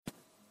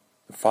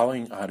The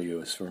following audio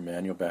is from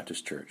Emmanuel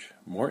Baptist Church.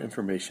 More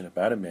information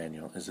about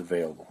Emmanuel is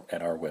available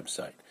at our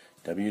website,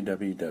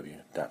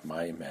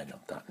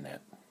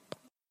 www.myemmanuel.net.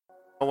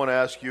 I want to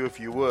ask you, if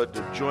you would,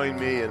 to join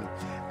me in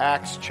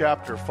Acts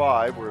chapter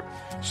 5. We're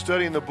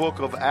studying the book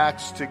of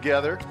Acts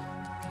together.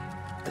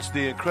 It's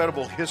the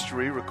incredible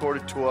history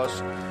recorded to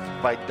us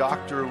by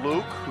Dr.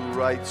 Luke, who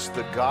writes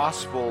the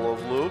Gospel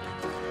of Luke,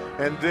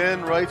 and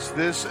then writes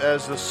this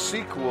as a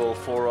sequel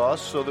for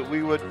us so that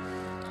we would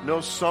know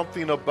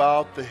something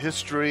about the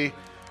history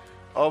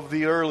of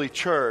the early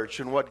church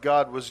and what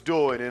God was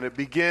doing. And it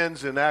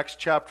begins in Acts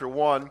chapter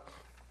 1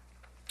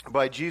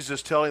 by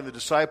Jesus telling the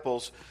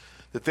disciples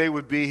that they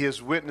would be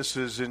his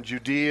witnesses in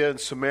Judea and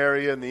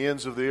Samaria and the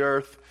ends of the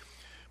earth.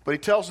 But he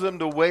tells them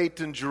to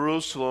wait in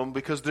Jerusalem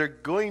because they're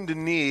going to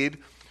need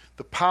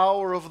the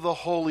power of the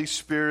Holy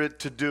Spirit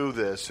to do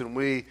this. And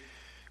we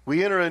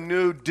enter a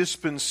new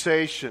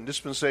dispensation.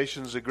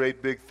 Dispensation is a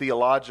great big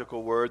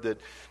theological word that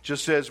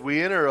just says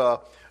we enter a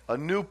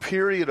new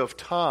period of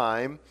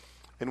time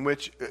in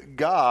which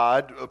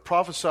God,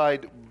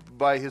 prophesied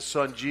by his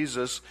son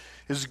Jesus,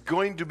 is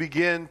going to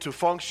begin to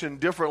function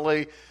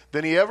differently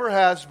than he ever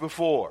has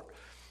before.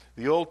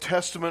 The Old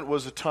Testament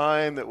was a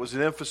time that was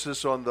an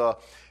emphasis on the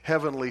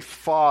Heavenly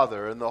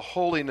Father and the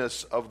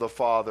holiness of the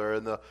Father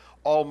and the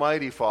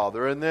Almighty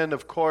Father. And then,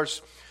 of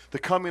course, the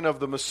coming of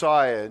the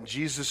Messiah, and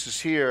Jesus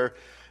is here,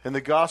 and the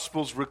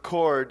Gospels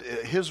record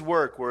his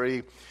work where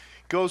he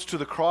goes to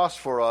the cross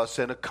for us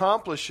and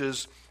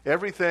accomplishes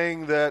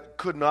everything that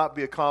could not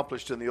be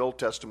accomplished in the Old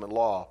Testament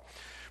law.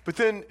 But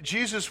then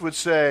Jesus would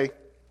say,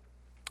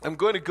 I'm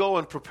going to go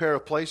and prepare a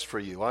place for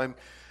you. I'm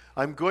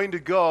going to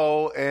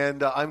go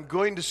and I'm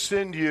going to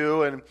send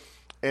you,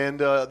 and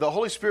the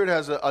Holy Spirit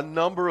has a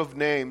number of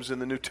names in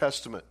the New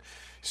Testament.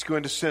 He's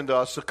going to send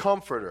us a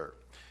comforter.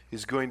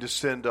 He's going to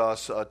send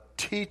us a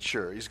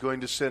teacher. He's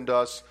going to send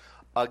us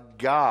a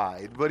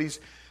guide. But he's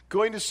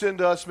going to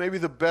send us, maybe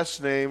the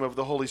best name of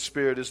the Holy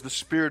Spirit is the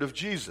Spirit of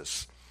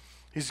Jesus.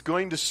 He's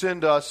going to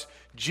send us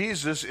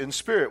Jesus in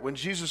spirit. When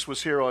Jesus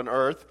was here on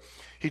earth,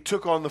 he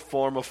took on the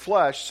form of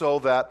flesh so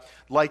that,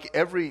 like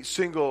every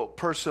single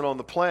person on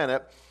the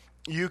planet,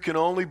 you can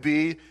only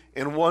be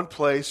in one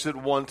place at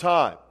one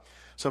time.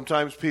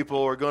 Sometimes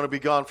people are going to be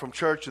gone from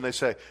church and they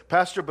say,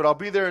 Pastor, but I'll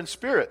be there in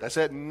spirit. I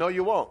said, no,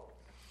 you won't.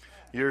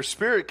 Your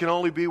spirit can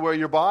only be where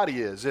your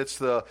body is. It's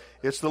the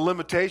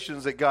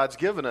limitations that God's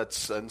given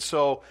us. And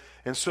so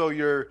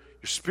your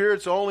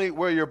spirit's only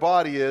where your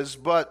body is,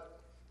 but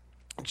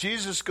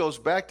Jesus goes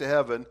back to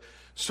heaven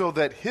so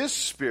that his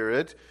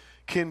spirit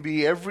can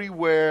be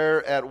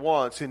everywhere at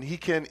once, and he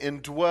can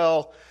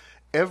indwell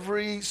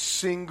every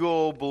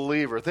single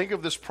believer. Think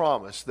of this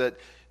promise that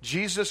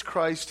Jesus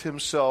Christ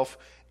himself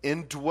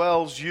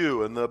indwells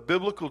you. And the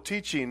biblical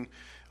teaching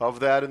of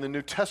that in the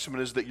New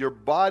Testament is that your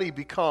body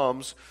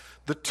becomes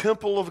the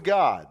temple of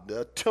God,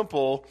 the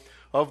temple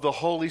of the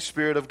Holy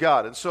Spirit of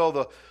God. And so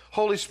the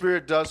Holy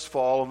Spirit does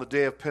fall on the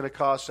day of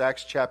Pentecost,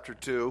 Acts chapter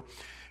 2.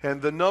 And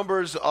the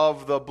numbers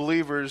of the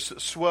believers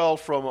swell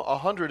from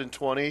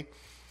 120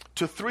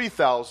 to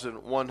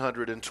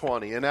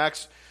 3,120. In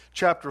Acts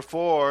chapter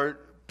 4,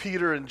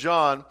 Peter and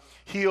John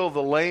heal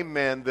the lame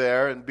man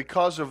there, and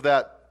because of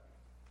that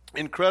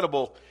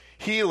incredible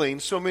healing,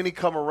 so many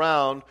come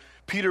around.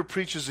 Peter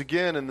preaches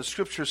again, and the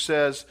scripture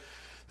says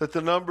that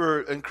the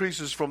number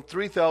increases from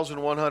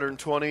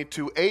 3,120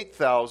 to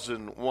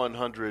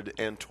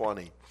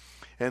 8,120,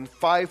 and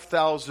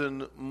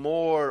 5,000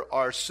 more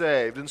are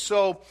saved. And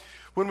so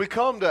when we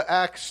come to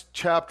Acts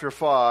chapter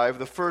 5,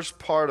 the first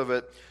part of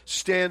it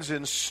stands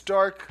in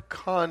stark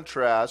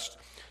contrast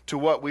to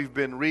what we've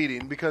been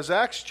reading, because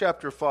Acts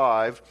chapter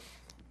 5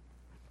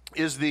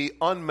 is the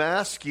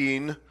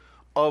unmasking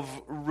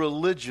of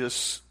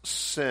religious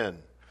sin.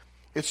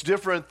 It's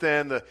different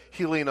than the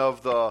healing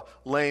of the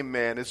lame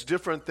man. It's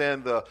different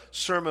than the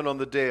sermon on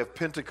the day of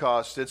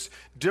Pentecost. It's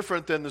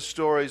different than the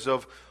stories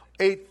of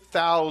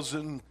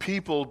 8,000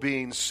 people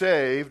being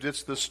saved.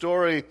 It's the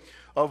story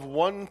of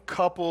one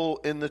couple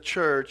in the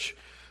church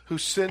who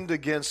sinned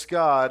against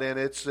God, and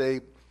it's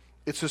a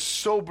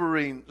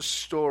sobering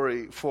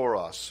story for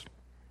us.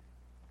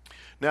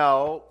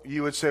 Now,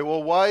 you would say,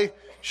 well, why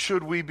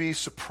should we be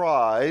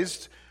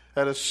surprised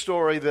at a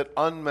story that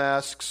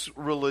unmasks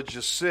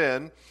religious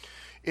sin?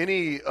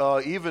 Any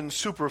even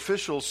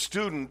superficial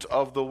student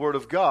of the Word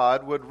of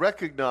God would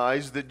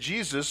recognize that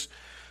Jesus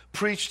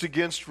preached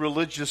against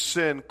religious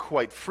sin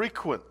quite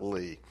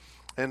frequently.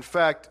 In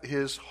fact,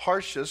 his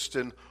harshest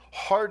and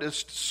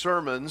hardest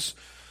sermons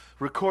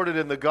recorded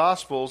in the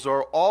Gospels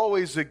are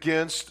always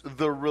against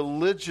the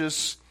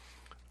religious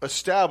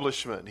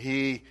establishment.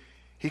 He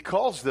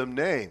calls them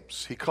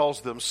names. He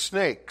calls them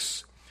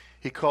snakes.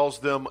 He calls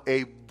them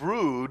a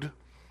brood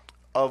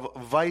of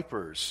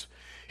vipers.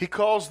 He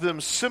calls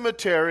them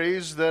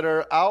cemeteries that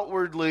are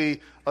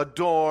outwardly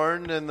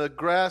adorned and the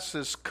grass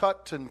is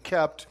cut and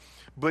kept,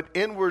 but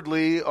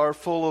inwardly are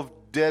full of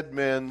dead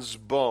men's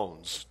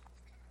bones.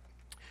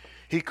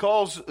 He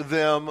calls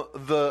them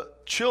the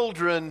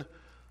children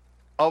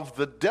of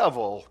the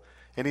devil,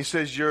 and he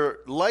says you're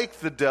like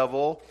the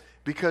devil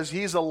because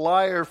he's a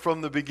liar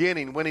from the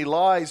beginning. When he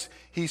lies,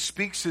 he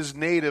speaks his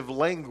native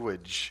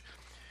language.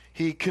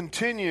 He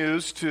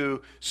continues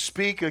to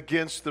speak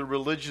against the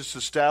religious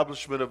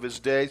establishment of his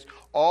days,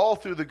 all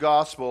through the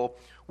gospel,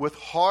 with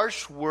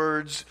harsh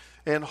words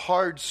and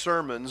hard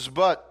sermons.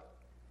 But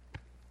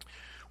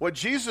what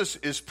Jesus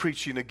is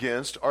preaching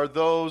against are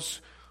those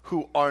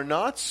who are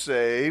not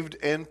saved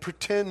and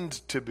pretend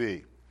to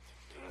be.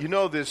 You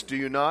know this, do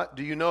you not?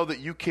 Do you know that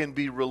you can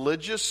be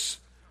religious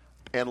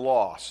and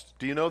lost?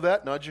 Do you know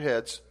that? Nod your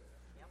heads.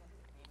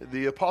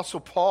 The Apostle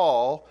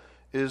Paul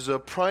is a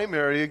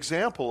primary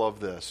example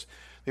of this.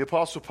 The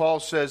Apostle Paul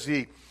says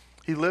he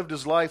lived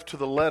his life to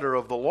the letter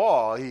of the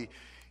law.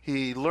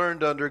 He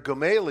learned under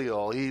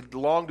Gamaliel. He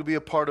longed to be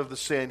a part of the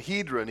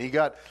Sanhedrin. He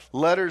got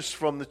letters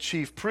from the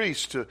chief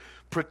priest to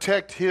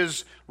protect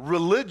his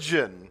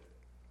religion.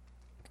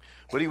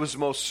 But he was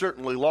most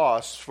certainly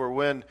lost, for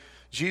when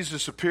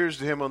Jesus appears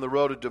to him on the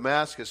road to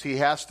Damascus, he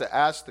has to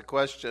ask the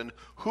question,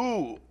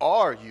 "Who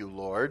are you,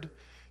 Lord?"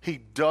 He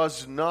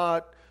does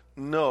not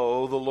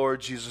know the Lord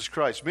Jesus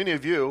Christ. Many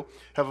of you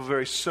have a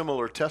very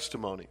similar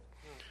testimony.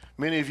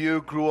 Many of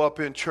you grew up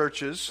in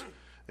churches,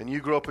 and you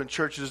grew up in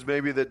churches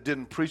maybe that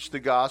didn't preach the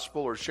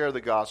gospel or share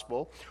the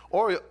gospel,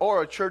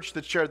 or a church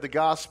that shared the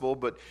gospel,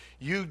 but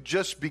you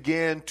just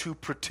began to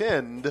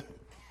pretend.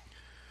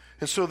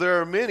 And so there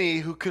are many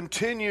who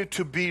continue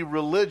to be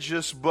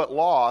religious but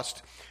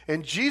lost,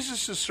 and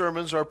Jesus'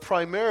 sermons are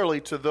primarily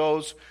to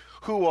those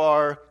who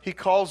are, he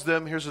calls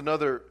them, here's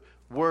another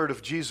word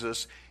of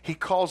Jesus, he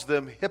calls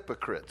them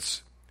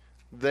hypocrites.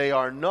 They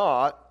are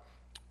not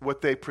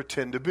what they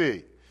pretend to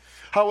be.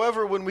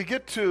 However, when we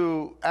get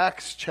to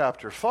Acts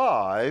chapter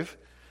 5,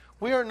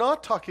 we are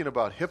not talking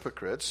about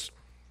hypocrites.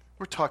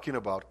 We're talking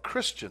about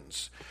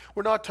Christians.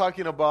 We're not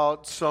talking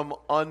about some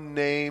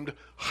unnamed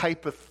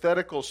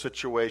hypothetical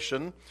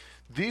situation.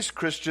 These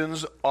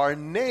Christians are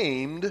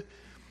named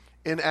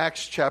in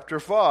Acts chapter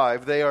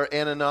 5. They are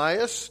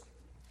Ananias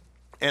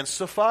and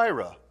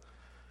Sapphira.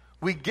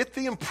 We get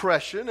the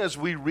impression as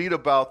we read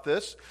about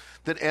this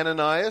that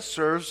Ananias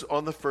serves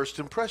on the First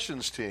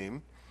Impressions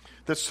team,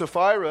 that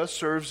Sapphira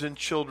serves in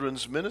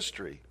children's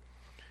ministry.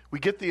 We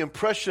get the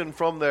impression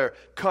from their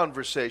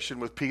conversation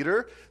with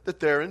Peter that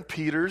they're in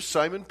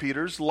Simon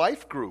Peter's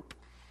life group.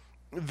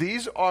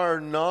 These are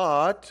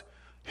not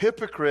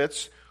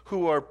hypocrites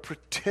who are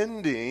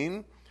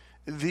pretending.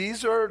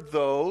 These are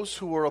those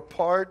who are a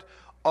part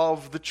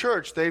of the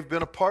church. They've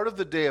been a part of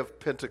the day of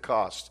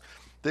Pentecost.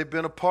 They've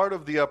been a part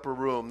of the upper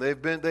room.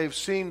 They've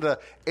seen the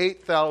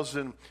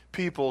 8,000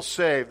 people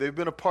saved. They've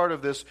been a part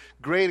of this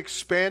great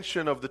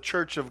expansion of the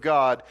church of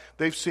God.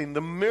 They've seen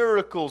the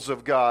miracles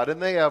of God.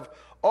 And they have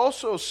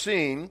also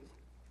seen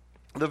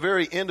the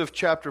very end of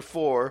chapter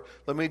 4.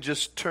 Let me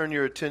just turn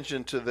your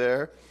attention to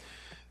there.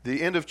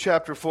 The end of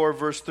chapter 4,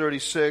 verse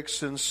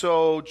 36. And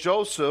so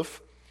Joseph,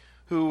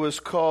 who was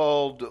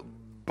called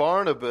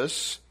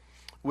Barnabas,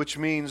 which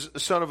means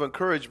son of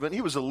encouragement.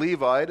 He was a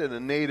Levite and a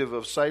native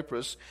of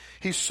Cyprus.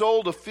 He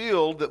sold a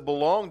field that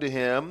belonged to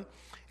him,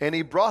 and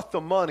he brought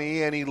the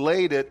money and he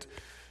laid it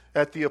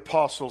at the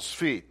apostles'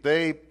 feet.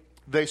 They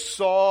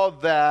saw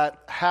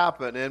that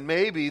happen, and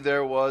maybe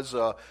there was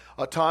a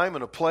time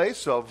and a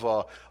place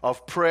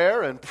of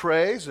prayer and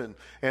praise, and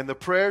the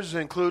prayers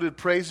included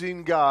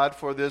praising God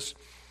for this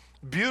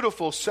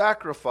beautiful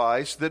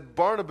sacrifice that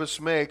Barnabas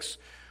makes,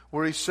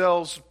 where he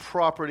sells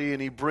property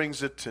and he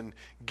brings it and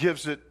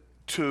gives it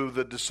to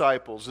the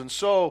disciples. And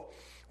so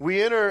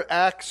we enter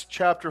Acts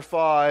chapter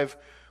 5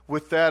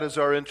 with that as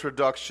our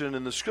introduction,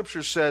 and the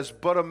scripture says,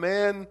 "But a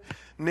man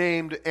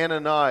named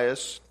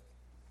Ananias,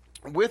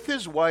 with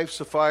his wife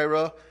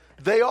Sapphira,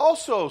 they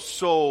also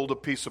sold a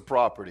piece of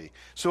property."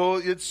 So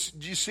it's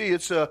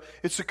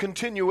a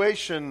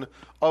continuation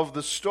of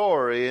the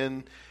story,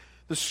 and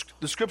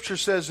the scripture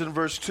says in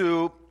verse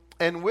 2,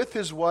 "And with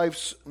his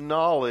wife's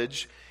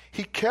knowledge,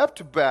 he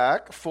kept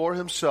back for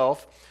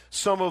himself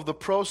some of the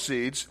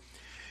proceeds,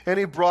 and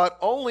he brought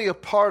only a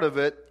part of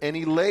it, and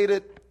he laid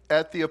it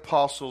at the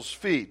apostles'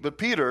 feet. But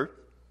Peter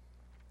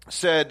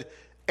said,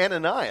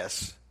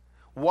 'Ananias,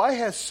 why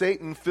has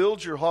Satan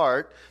filled your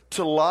heart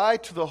to lie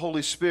to the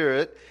Holy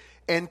Spirit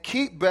and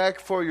keep back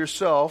for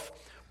yourself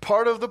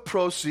part of the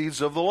proceeds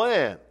of the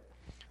land?'"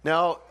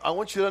 Now, I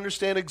want you to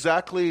understand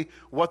exactly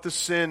what the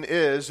sin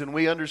is, and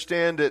we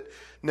understand it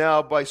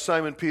now by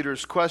Simon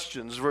Peter's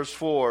questions. Verse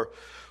 4,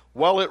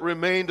 "While it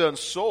remained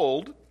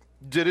unsold,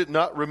 did it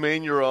not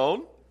remain your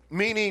own?"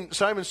 Meaning,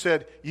 Simon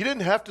said, you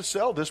didn't have to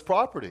sell this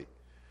property.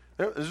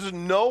 There's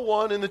no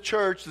one in the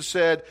church that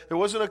said, there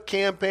wasn't a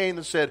campaign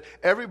that said,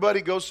 everybody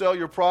go sell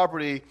your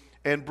property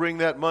and bring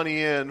that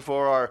money in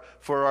for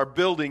our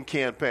building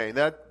campaign.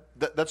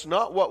 That's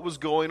not what was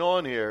going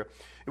on here.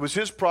 It was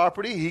his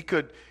property. He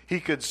could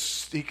keep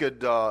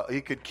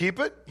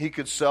it. He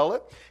could sell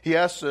it. He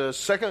asked a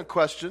second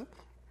question,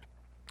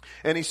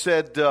 and he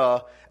said,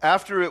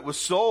 after it was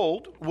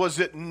sold, was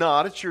it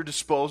not at your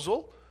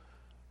disposal?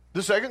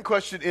 The second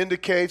question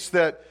indicates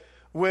that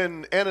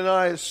when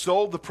Ananias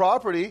sold the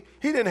property,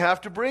 he didn't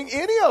have to bring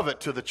any of it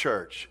to the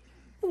church.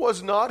 It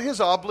was not his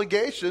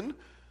obligation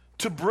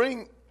to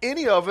bring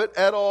any of it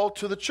at all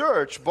to the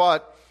church.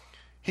 But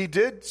he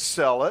did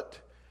sell it,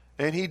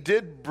 and he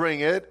did bring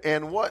it.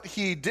 And what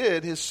he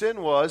did, his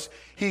sin was,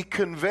 he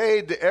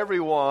conveyed to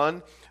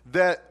everyone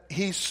that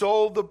he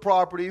sold the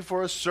property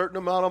for a certain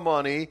amount of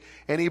money,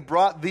 and he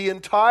brought the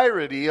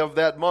entirety of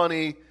that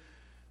money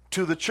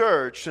to the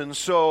church. And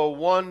so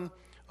one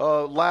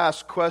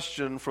last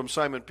question from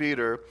Simon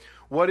Peter: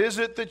 what is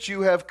it that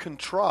you have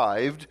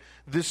contrived,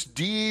 this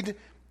deed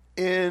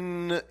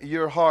in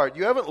your heart?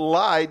 You haven't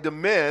lied to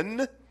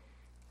men,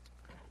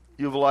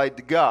 you've lied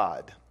to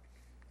God.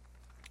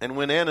 And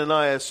when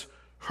Ananias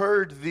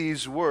heard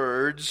these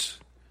words,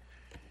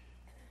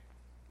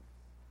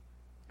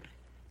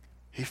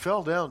 he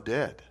fell down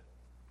dead.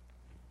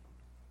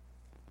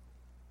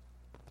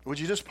 Would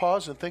you just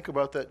pause and think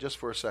about that just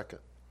for a second?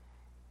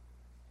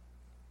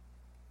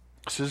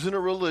 This isn't a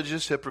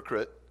religious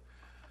hypocrite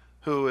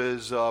who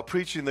is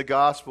preaching the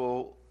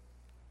gospel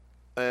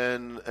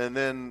and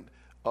then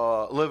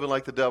living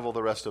like the devil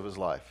the rest of his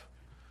life.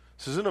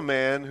 This isn't a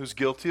man who's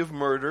guilty of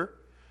murder.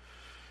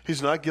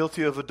 He's not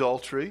guilty of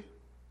adultery.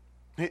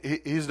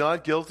 He's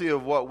not guilty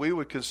of what we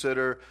would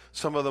consider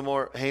some of the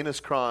more heinous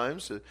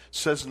crimes. It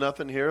says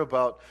nothing here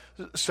about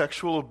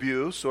sexual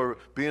abuse or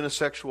being a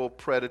sexual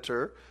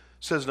predator. It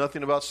says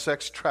nothing about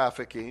sex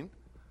trafficking.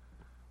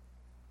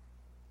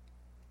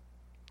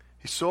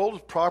 He sold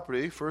his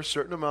property for a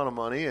certain amount of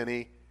money, and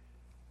he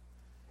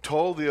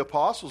told the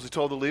apostles, he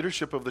told the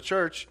leadership of the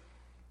church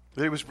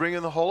that he was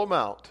bringing the whole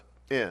amount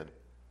in.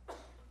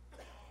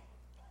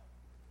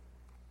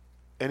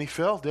 And he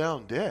fell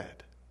down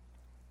dead.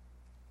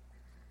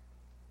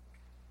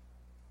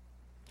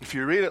 If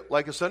you read it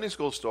like a Sunday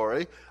school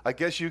story, I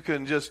guess you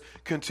can just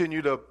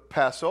continue to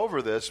pass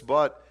over this,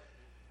 but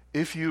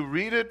if you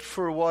read it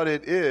for what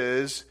it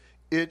is,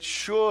 it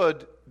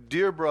should,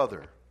 dear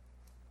brother,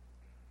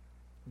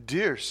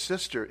 dear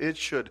sister, it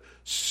should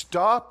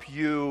stop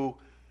you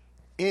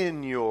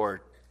in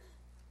your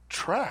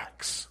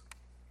tracks.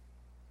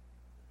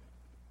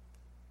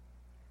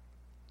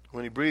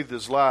 When he breathed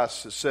his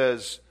last, it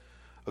says,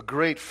 a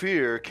great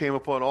fear came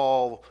upon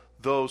all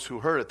those who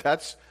heard it.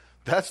 That's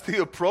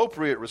the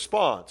appropriate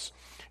response.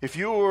 If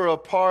you were a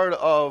part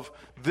of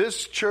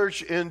this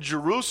church in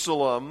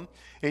Jerusalem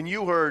and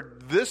you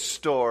heard this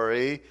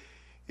story,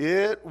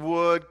 it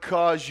would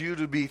cause you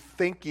to be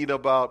thinking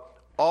about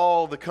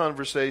all the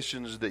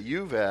conversations that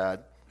you've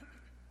had.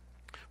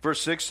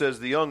 Verse 6 says,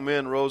 the young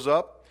men rose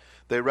up,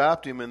 they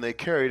wrapped him, and they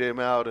carried him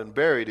out and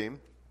buried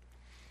him.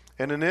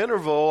 And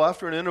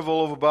after an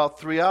interval of about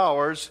 3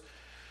 hours,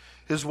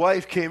 his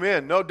wife came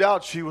in. No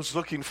doubt she was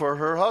looking for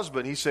her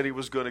husband. He said he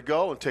was going to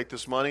go and take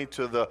this money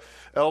to the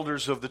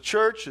elders of the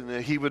church and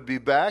that he would be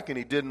back, and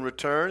he didn't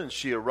return, and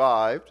she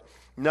arrived,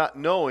 not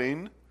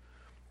knowing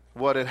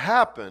what had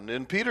happened.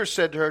 And Peter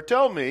said to her,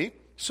 tell me,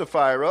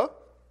 Sapphira,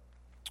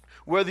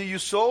 whether you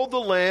sold the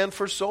land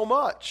for so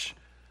much.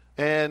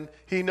 And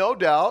he no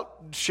doubt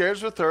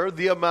shares with her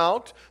the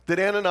amount that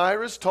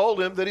Ananias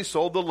told him that he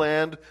sold the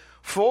land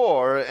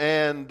for.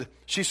 And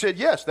she said,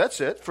 yes,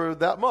 that's it, for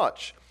that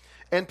much.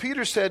 And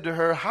Peter said to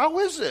her, how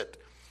is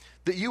it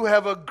that you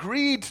have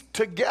agreed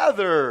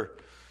together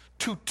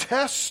to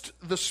test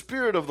the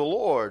Spirit of the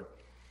Lord?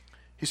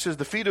 He says,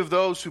 the feet of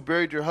those who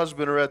buried your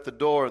husband are at the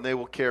door, and they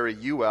will carry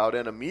you out.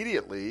 And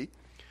immediately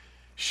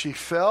she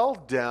fell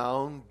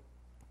down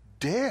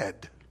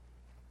dead.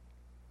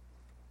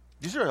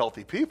 These are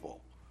healthy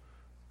people.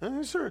 And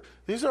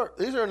these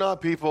are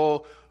not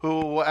people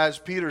who, as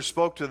Peter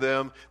spoke to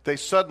them, they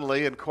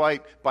suddenly and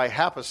quite by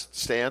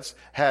happenstance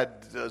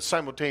had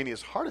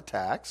simultaneous heart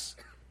attacks.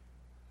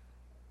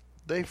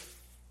 They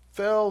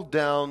fell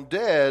down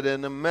dead.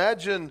 And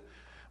imagine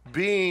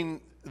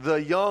being the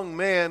young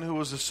man who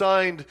was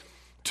assigned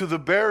to the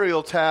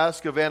burial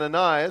task of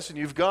Ananias, and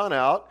you've gone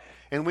out,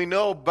 and we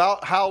know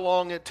about how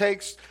long it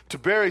takes to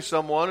bury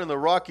someone in the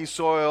rocky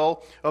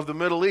soil of the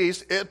Middle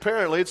East.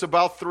 Apparently, it's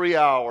about 3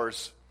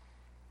 hours.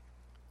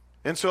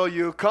 And so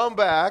you come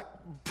back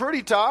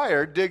pretty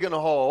tired, digging a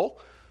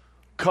hole,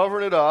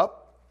 covering it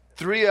up.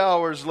 3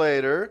 hours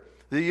later,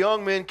 the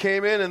young men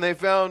came in and they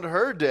found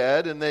her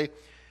dead, and they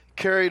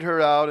carried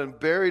her out and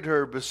buried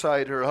her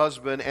beside her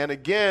husband. And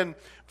again,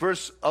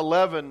 verse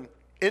 11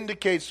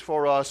 indicates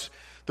for us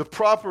the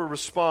proper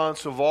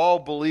response of all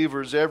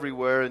believers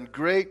everywhere. And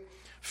great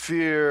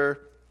fear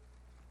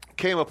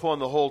came upon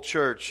the whole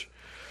church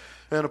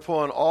and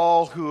upon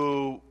all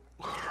who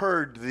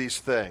heard these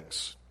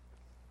things.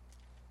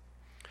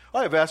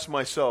 I have asked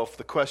myself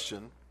the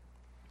question,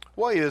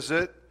 why is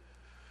it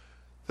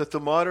that the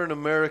modern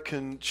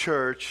American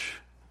church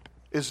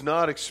is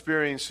not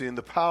experiencing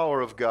the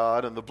power of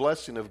God and the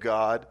blessing of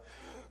God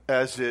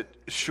as it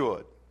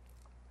should?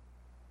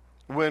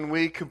 When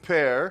we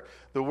compare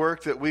the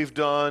work that we've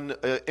done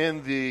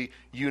in the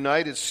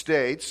United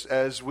States,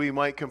 as we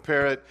might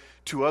compare it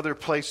to other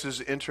places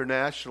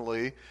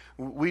internationally,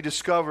 we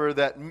discover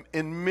that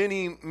in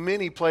many,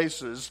 many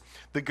places,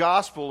 the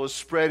gospel is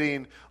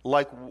spreading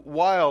like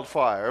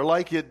wildfire,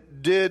 like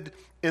it did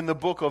in the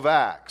book of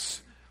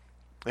Acts.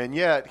 And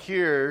yet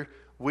here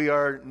we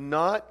are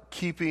not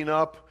keeping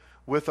up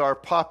with our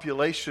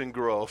population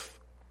growth.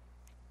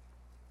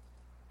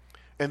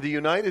 And the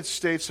United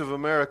States of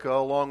America,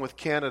 along with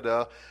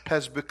Canada,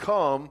 has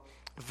become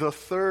the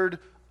third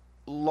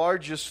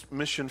largest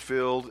mission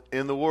field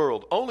in the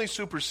world, only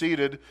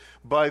superseded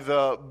by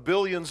the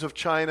billions of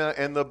China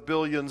and the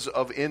billions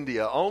of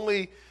India.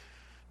 Only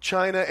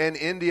China and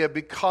India,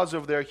 because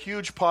of their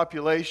huge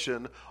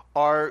population,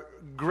 are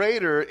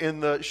greater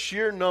in the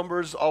sheer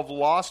numbers of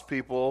lost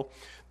people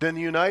than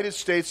the United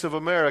States of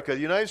America. The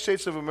United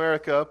States of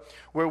America,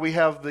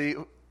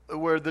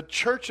 where the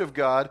Church of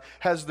God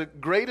has the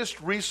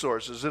greatest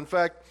resources. In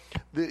fact,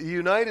 the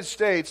United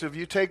States, if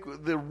you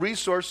take the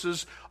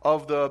resources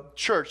of the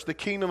church, the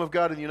kingdom of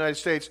God in the United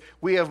States,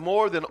 we have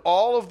more than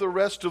all of the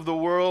rest of the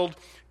world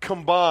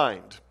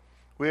combined.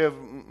 We have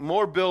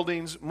more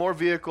buildings, more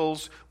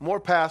vehicles, more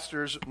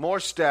pastors,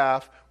 more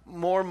staff,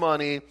 more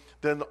money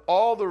than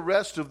all the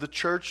rest of the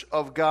Church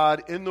of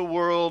God in the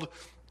world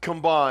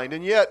combined.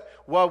 And yet,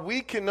 while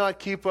we cannot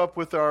keep up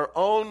with our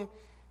own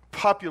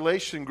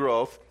population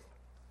growth,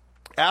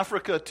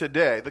 Africa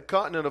today, the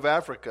continent of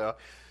Africa,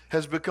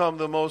 has become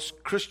the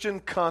most Christian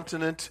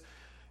continent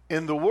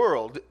in the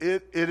world.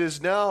 It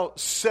is now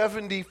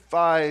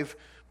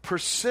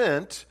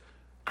 75%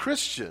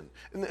 Christian.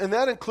 And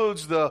that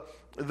includes the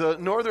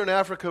northern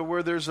Africa,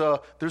 where there's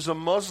a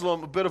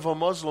bit of a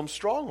Muslim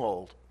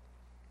stronghold.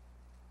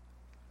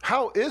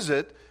 How is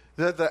it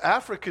that the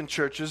African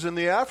churches and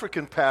the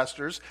African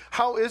pastors,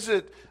 how is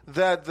it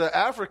that the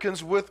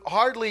Africans with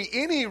hardly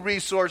any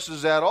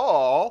resources at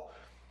all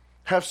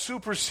have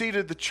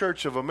superseded the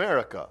Church of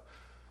America?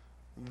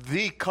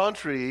 The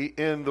country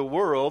in the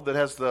world that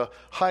has the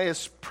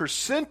highest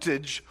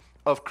percentage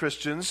of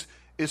Christians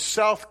is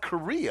South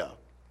Korea.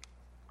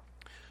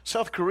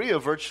 South Korea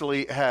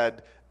virtually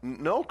had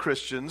no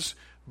Christians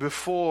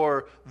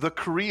before the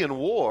Korean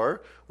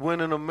War,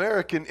 when an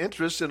American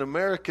interest and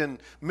American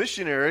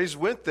missionaries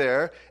went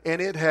there,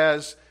 and it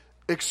has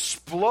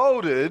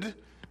exploded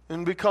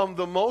and become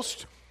the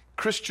most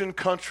Christian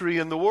country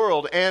in the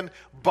world. And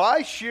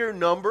by sheer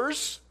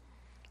numbers,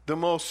 the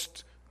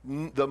most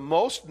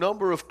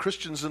number of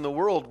Christians in the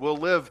world will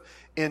live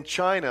in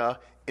China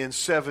in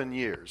 7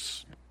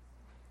 years,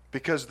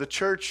 because the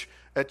church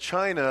at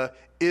China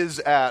is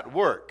at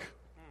work.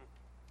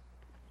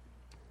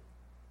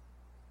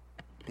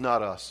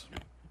 Not us.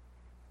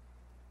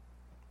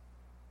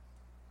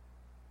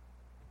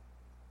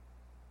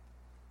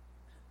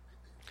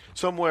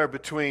 Somewhere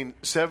between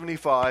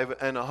 75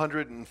 and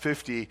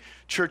 150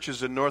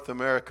 churches in North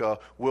America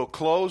will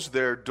close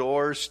their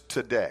doors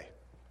today.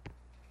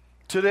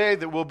 Today,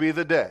 that will be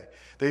the day.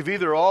 They've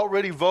either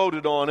already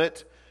voted on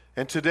it,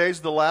 and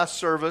today's the last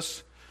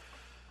service,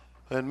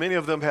 and many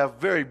of them have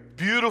very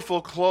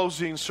beautiful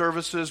closing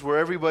services where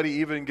everybody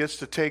even gets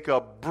to take a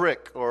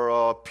brick or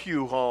a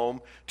pew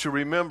home to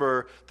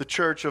remember the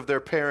church of their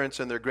parents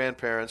and their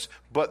grandparents,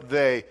 but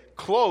they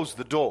close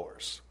the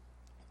doors.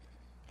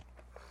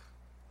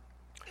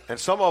 And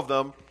some of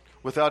them,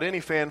 without any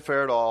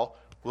fanfare at all,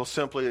 will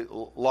simply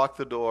lock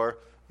the door,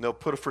 and they'll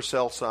put a for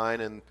sale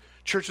sign, and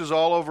churches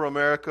all over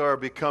America are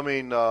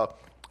becoming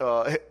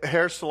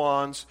hair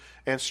salons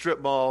and strip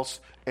malls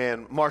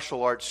and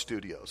martial arts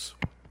studios.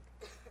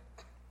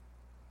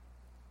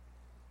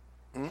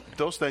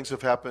 Those things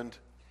have happened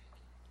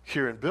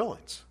here in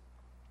Billings.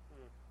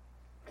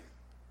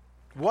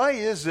 Why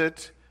is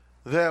it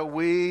that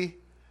we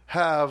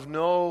have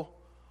no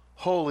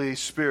Holy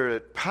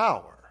Spirit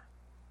power?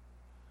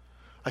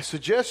 I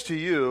suggest to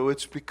you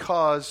it's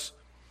because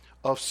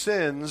of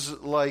sins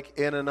like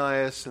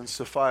Ananias and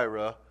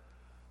Sapphira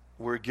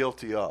were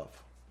guilty of.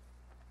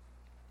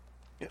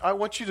 I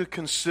want you to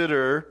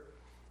consider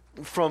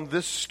from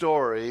this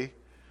story,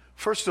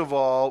 first of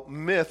all,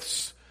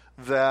 myths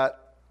that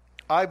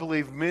I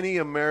believe many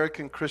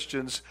American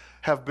Christians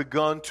have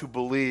begun to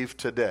believe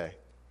today.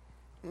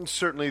 And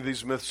certainly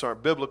these myths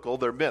aren't biblical,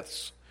 they're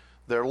myths.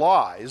 They're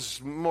lies.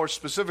 More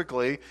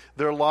specifically,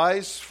 they're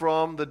lies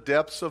from the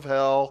depths of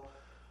hell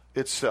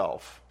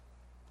itself.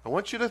 I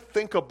want you to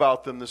think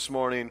about them this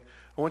morning.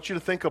 I want you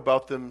to think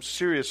about them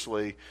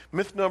seriously.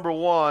 Myth number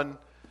one,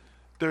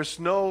 there's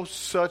no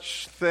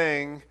such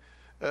thing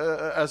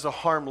as a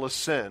harmless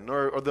sin.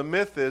 Or the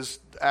myth is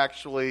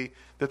actually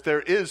that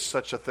there is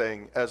such a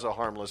thing as a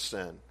harmless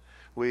sin.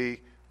 We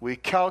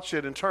couch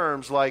it in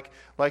terms like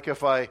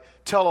if I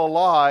tell a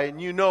lie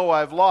and you know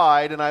I've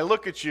lied, and I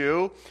look at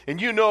you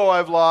and you know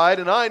I've lied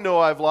and I know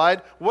I've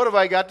lied, what have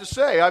I got to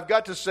say? I've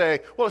got to say,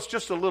 well, it's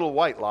just a little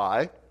white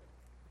lie.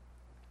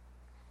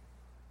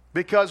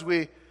 Because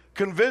we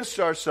convinced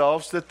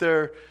ourselves that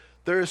there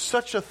is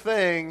such a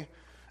thing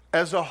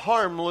as a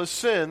harmless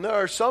sin. There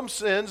are some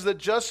sins that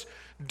just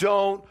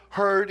don't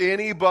hurt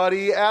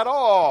anybody at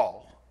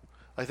all.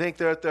 I think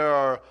that there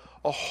are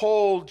a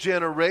whole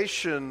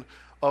generation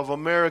of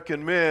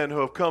American men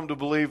who have come to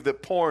believe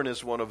that porn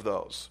is one of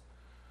those.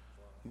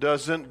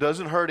 Doesn't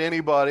hurt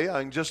anybody.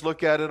 I can just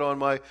look at it on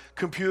my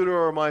computer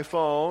or my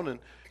phone, and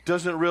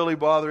doesn't really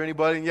bother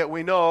anybody. And yet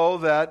we know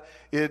that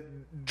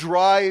it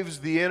drives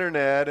the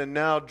internet and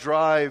now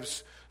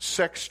drives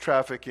sex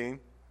trafficking,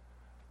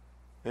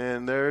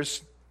 and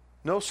there's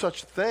no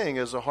such thing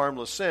as a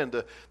harmless sin.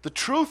 The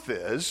truth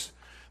is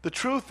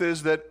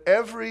that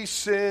every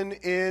sin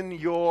in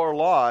your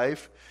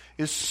life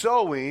is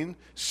sowing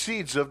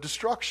seeds of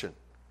destruction.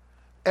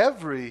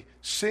 Every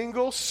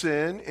single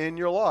sin in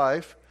your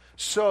life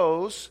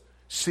sows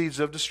seeds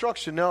of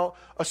destruction. Now,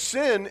 a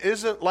sin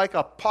isn't like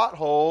a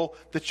pothole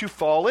that you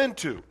fall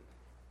into.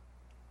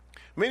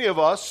 Many of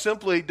us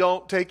simply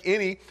don't take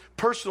any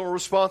personal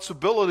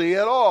responsibility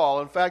at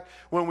all. In fact,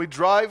 when we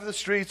drive the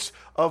streets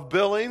of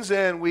Billings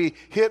and we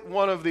hit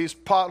one of these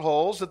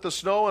potholes that the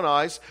snow and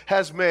ice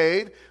has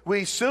made,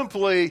 we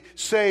simply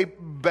say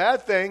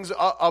bad things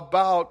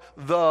about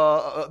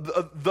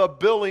the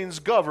Billings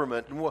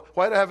government.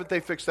 Why haven't they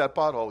fixed that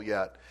pothole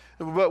yet?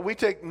 But we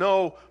take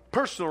no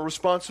personal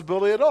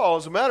responsibility at all.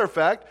 As a matter of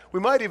fact, we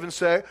might even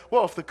say,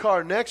 well, if the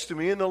car next to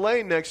me in the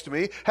lane next to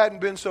me hadn't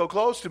been so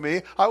close to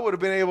me, I would have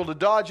been able to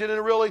dodge it, and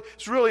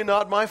it's really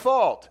not my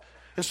fault.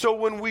 And so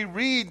when we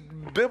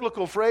read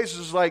biblical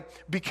phrases like,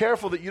 be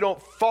careful that you don't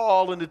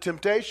fall into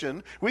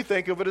temptation, we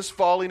think of it as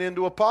falling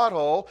into a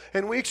pothole,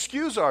 and we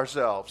excuse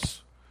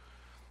ourselves.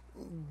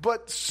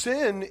 But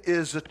sin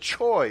is a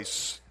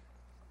choice.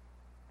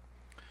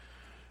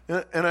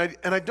 And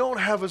I don't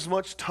have as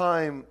much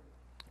time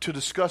to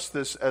discuss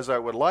this as I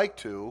would like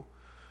to,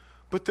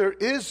 but there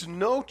is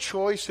no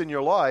choice in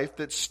your life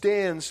that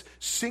stands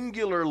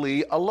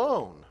singularly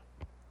alone.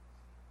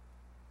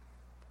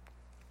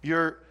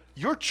 Your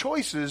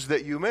choices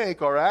that you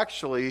make are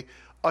actually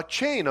a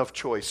chain of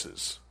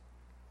choices.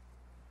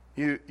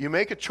 You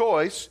make a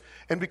choice,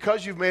 and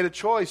because you've made a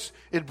choice,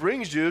 it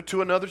brings you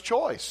to another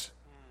choice.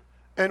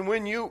 And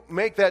when you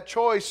make that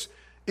choice,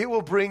 it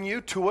will bring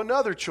you to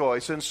another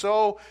choice. And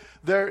so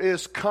there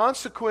is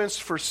consequence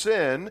for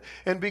sin,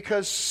 and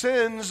because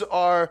sins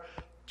are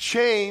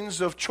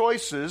chains of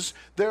choices,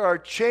 there are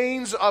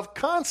chains of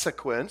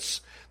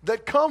consequence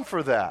that come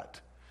for that.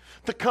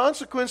 The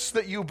consequence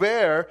that you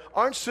bear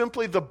aren't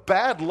simply the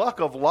bad luck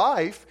of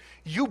life.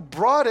 You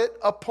brought it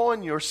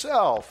upon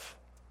yourself.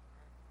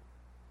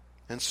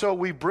 And so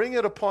we bring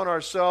it upon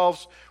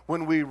ourselves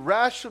when we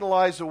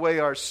rationalize away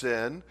our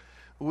sin.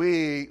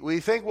 We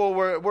think, well,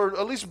 we're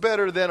at least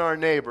better than our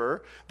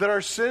neighbor, that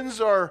our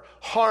sins are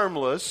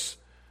harmless,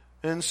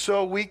 and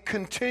so we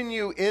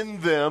continue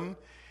in them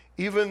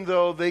even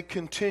though they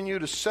continue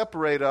to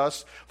separate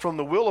us from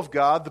the will of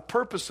God, the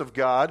purpose of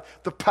God,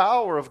 the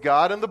power of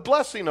God, and the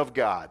blessing of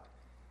God.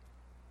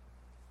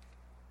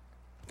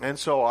 And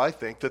so I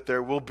think that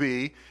there will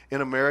be, in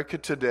America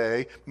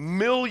today,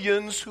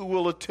 millions who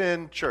will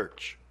attend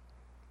church,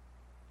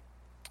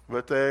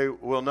 but they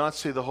will not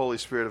see the Holy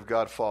Spirit of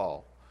God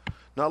fall.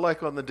 Not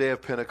like on the day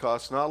of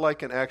Pentecost, not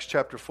like in Acts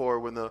chapter 4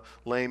 when the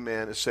lame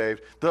man is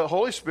saved. The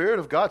Holy Spirit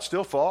of God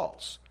still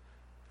falls.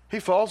 He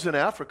falls in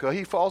Africa.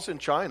 He falls in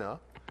China.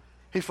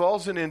 He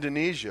falls in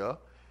Indonesia.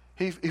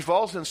 He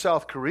falls in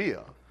South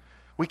Korea.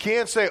 We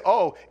can't say,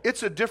 oh,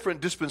 it's a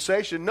different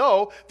dispensation.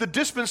 No, the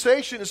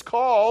dispensation is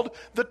called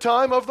the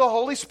time of the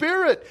Holy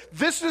Spirit.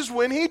 This is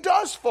when he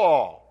does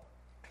fall.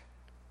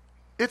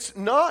 It's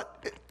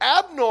not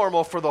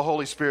abnormal for the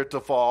Holy Spirit to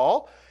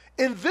fall.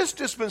 In this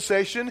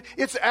dispensation,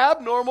 it's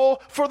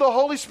abnormal for the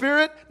Holy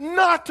Spirit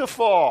not to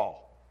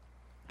fall.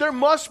 There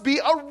must be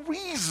a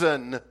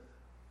reason.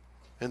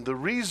 And the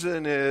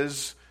reason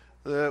is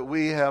that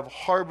we have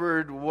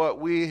harbored what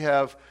we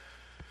have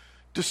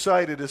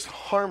decided is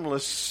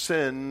harmless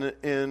sin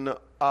in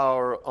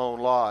our own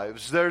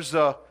lives. There's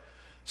a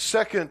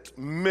second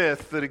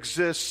myth that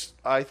exists,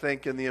 I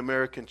think, in the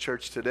American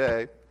church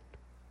today.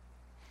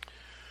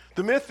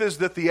 The myth is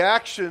that the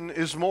action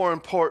is more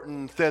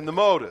important than the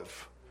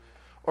motive.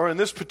 Or in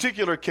this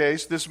particular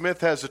case, this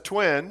myth has a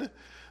twin.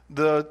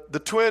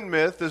 The twin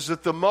myth is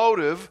that the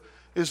motive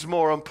is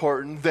more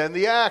important than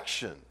the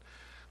action.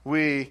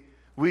 We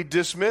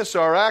dismiss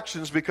our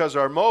actions because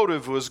our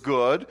motive was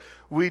good.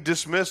 We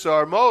dismiss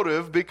our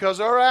motive because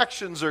our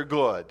actions are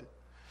good.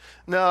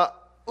 Now,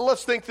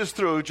 let's think this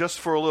through just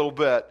for a little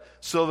bit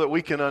so that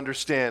we can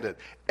understand it.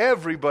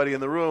 Everybody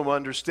in the room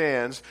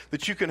understands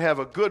that you can have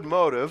a good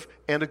motive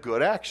and a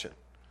good action.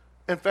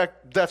 In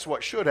fact, that's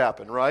what should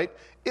happen, right?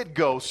 It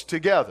goes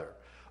together.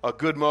 A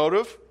good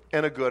motive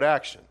and a good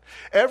action.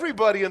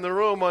 Everybody in the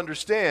room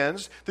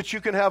understands that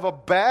you can have a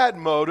bad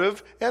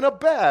motive and a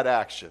bad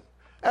action.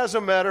 As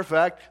a matter of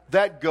fact,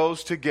 that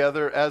goes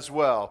together as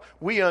well.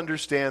 We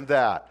understand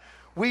that.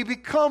 We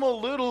become a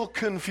little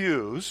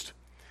confused,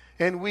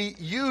 and we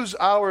use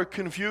our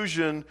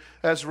confusion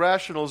as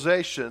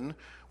rationalization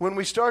when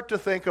we start to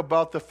think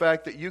about the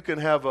fact that you can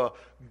have a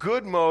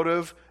good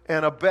motive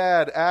and a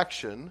bad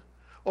action,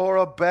 or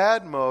a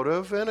bad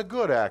motive and a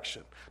good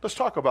action. Let's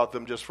talk about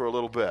them just for a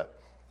little bit.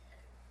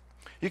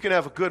 You can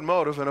have a good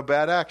motive and a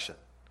bad action.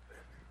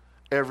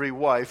 Every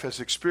wife has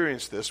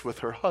experienced this with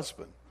her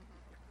husband.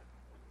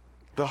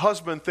 The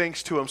husband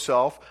thinks to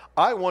himself,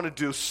 I want to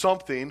do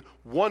something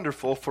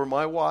wonderful for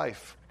my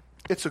wife.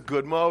 It's a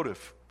good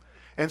motive.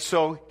 And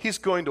so he's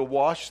going to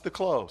wash the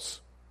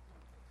clothes.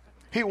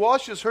 He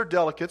washes her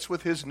delicates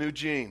with his new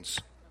jeans.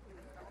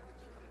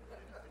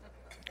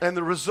 And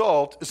the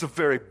result is a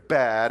very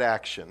bad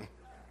action.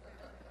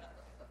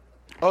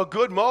 A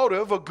good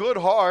motive, a good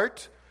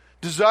heart,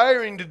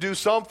 desiring to do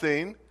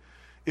something,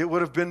 it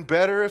would have been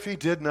better if he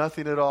did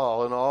nothing at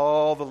all. And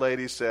all the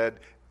ladies said,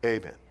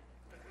 amen.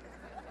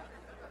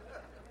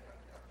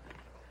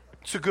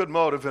 It's a good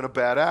motive and a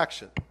bad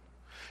action.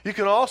 You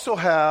can also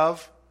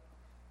have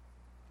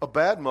a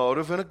bad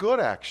motive and a good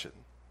action.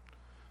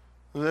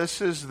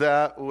 This is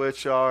that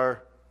which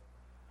our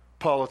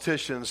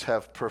politicians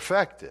have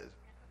perfected.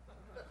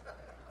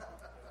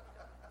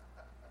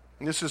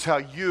 And this is how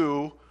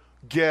you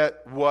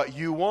get what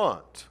you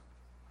want.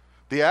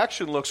 The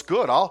action looks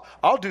good.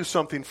 I'll do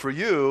something for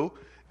you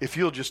if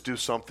you'll just do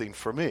something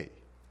for me.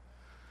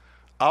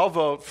 I'll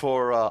vote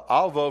for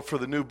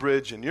the new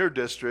bridge in your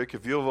district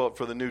if you'll vote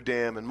for the new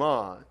dam in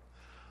mine.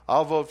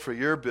 I'll vote for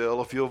your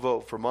bill if you'll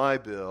vote for my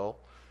bill,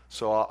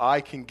 so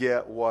I can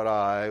get what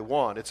I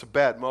want. It's a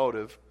bad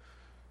motive.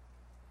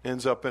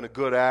 Ends up in a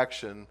good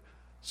action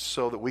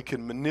so that we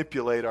can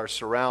manipulate our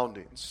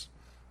surroundings.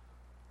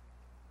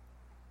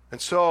 And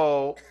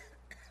so,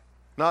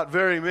 not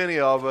very many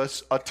of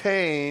us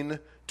attain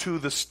to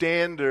the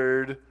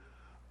standard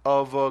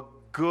of a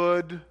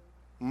good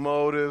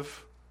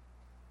motive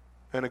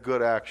and a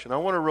good action. I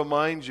want to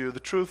remind you, the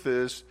truth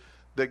is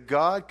that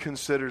God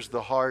considers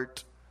the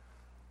heart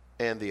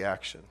and the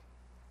action.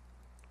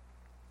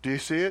 Do you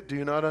see it? Do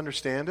you not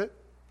understand it?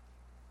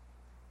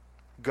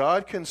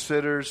 God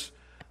considers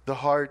the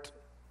heart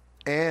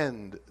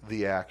and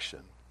the action.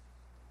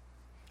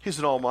 He's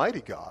an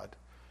almighty God.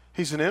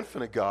 He's an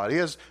infinite God. He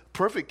has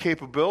perfect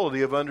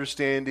capability of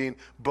understanding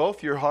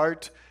both your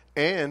heart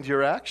and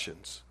your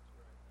actions.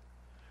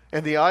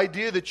 And the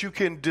idea that you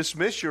can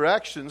dismiss your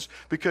actions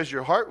because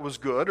your heart was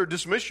good or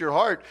dismiss your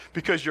heart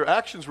because your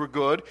actions were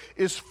good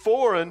is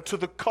foreign to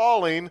the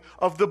calling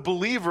of the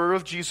believer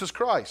of Jesus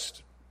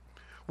Christ.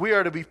 We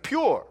are to be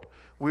pure.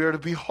 We are to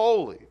be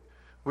holy.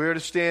 We are to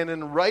stand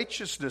in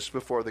righteousness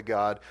before the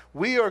God.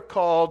 We are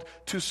called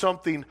to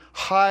something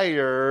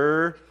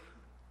higher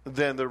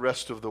than the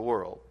rest of the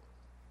world.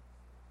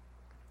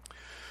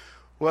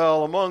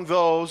 Well, among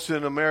those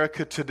in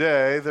America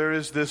today, there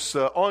is this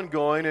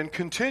ongoing and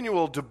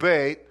continual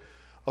debate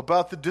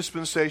about the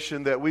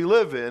dispensation that we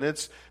live in.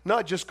 It's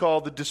not just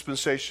called the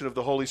dispensation of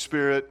the Holy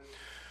Spirit,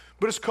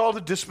 but it's called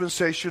the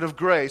dispensation of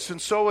grace, and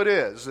so it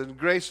is. And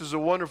grace is a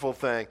wonderful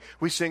thing.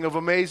 We sing of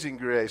amazing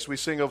grace. We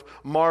sing of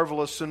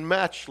marvelous and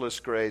matchless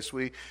grace.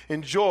 We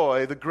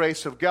enjoy the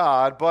grace of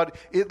God, but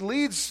it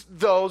leads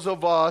those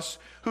of us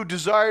who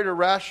desire to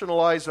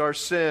rationalize our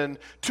sin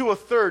to a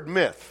third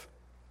myth.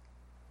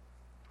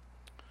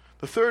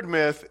 The third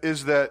myth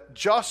is that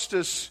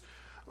justice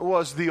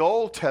was the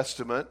Old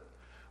Testament,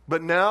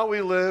 but now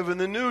we live in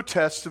the New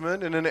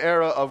Testament in an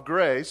era of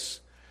grace,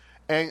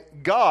 and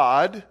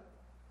God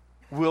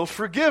will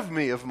forgive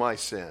me of my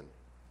sin.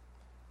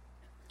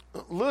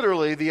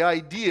 Literally, the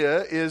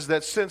idea is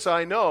that since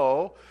I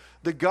know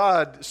that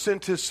God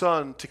sent His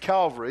Son to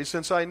Calvary,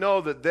 since I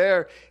know that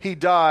there He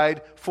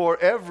died for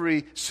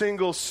every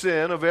single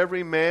sin of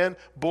every man,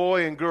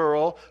 boy, and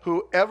girl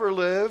who ever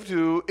lived,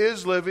 who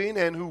is living,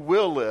 and who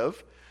will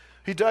live,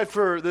 He died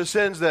for the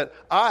sins that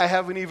I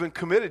haven't even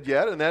committed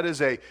yet, and that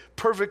is a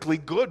perfectly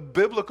good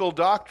biblical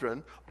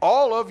doctrine.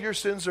 All of your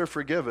sins are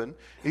forgiven,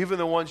 even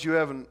the ones you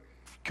haven't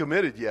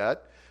committed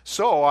yet.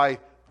 So I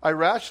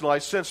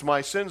rationalize, since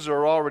my sins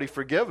are already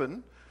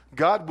forgiven,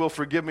 God will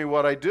forgive me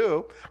what I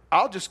do,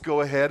 I'll just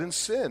go ahead and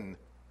sin.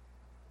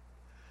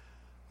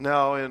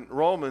 Now, in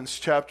Romans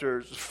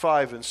chapters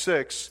 5 and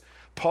 6,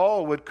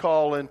 Paul would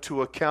call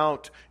into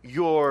account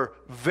your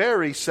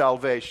very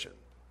salvation.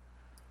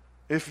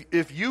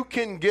 If you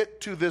can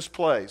get to this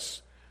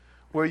place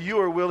where you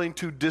are willing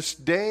to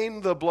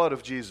disdain the blood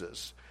of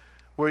Jesus,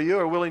 where you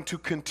are willing to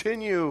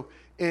continue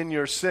in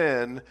your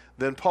sin,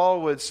 then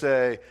Paul would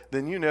say,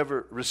 then you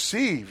never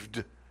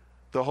received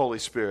the Holy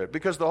Spirit,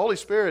 because the Holy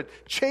Spirit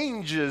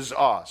changes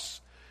us.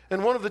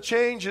 And one of the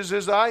changes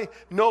is I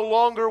no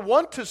longer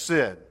want to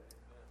sin.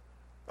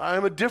 I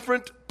am a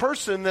different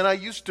person than I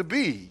used to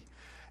be,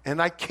 and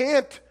I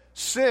can't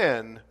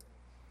sin.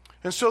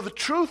 And so the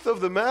truth of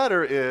the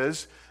matter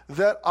is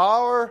that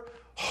our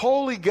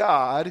holy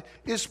God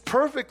is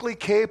perfectly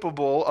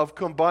capable of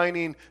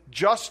combining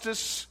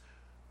justice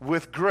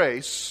with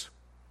grace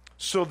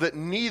so that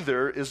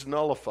neither is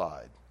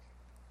nullified.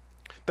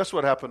 That's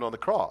what happened on the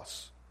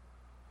cross.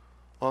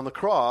 On the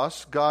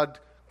cross, God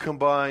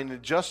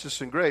combined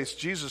justice and grace.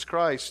 Jesus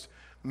Christ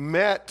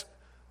met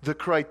the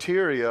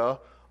criteria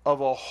of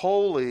a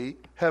holy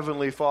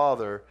heavenly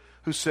Father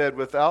who said,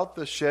 without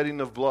the shedding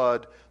of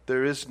blood,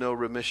 there is no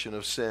remission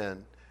of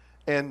sin.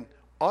 And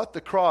at the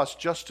cross,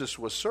 justice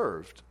was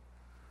served.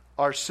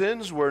 Our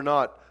sins were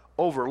not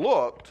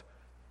overlooked.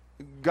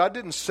 God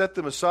didn't set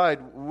them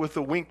aside with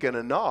a wink and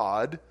a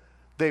nod.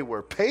 They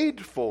were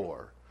paid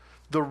for.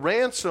 The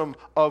ransom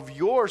of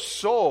your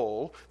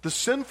soul, the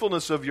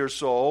sinfulness of your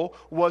soul,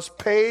 was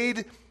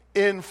paid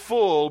in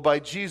full by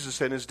Jesus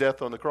and His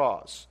death on the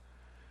cross.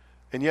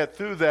 And yet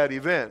through that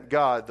event,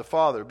 God, the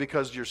Father,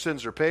 because your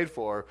sins are paid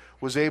for,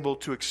 was able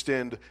to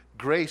extend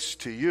grace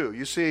to you.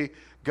 You see,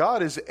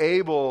 God is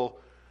able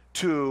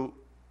to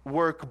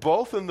work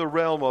both in the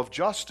realm of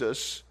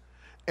justice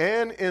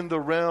and in the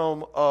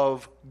realm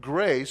of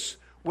grace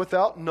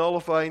without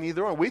nullifying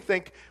either one.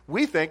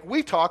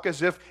 We talk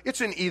as if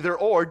it's an either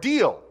or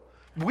deal.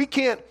 We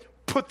can't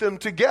put them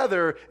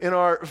together in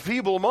our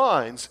feeble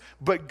minds,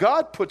 but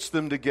God puts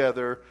them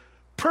together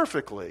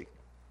perfectly.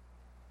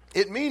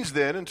 It means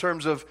then, in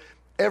terms of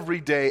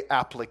everyday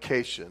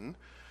application,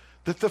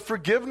 that the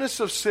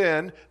forgiveness of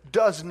sin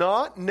does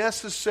not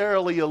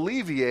necessarily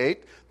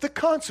alleviate the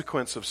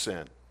consequence of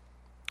sin.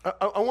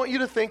 I want you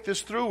to think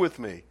this through with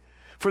me.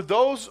 For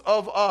those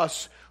of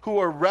us who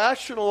are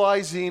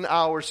rationalizing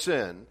our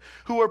sin,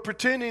 who are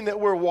pretending that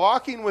we're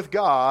walking with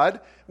God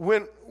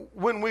when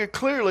we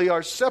clearly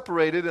are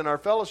separated in our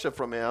fellowship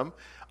from Him,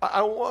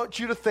 I want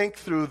you to think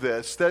through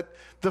this, that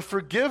the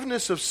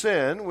forgiveness of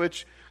sin,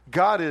 which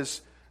God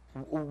is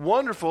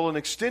wonderful in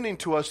extending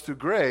to us through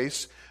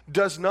grace,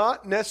 does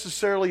not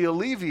necessarily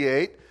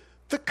alleviate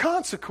the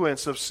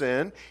consequence of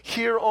sin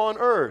here on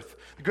earth.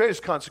 The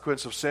greatest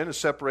consequence of sin is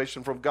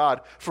separation from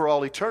God for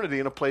all eternity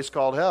in a place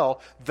called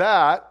hell.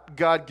 That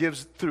God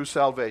gives through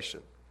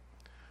salvation.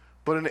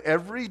 But in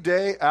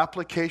everyday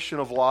application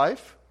of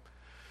life,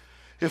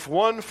 if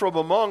one from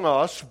among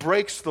us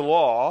breaks the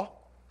law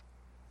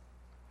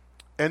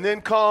and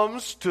then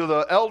comes to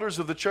the elders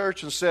of the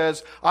church and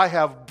says, I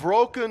have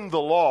broken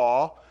the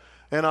law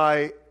and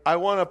I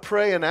want to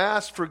pray and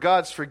ask for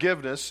God's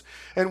forgiveness,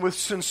 and with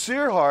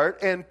sincere heart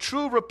and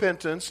true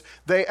repentance,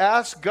 they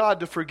ask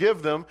God to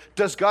forgive them,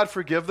 does God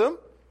forgive them?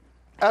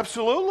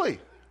 Absolutely.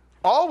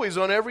 Always,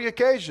 on every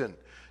occasion.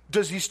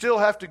 Does He still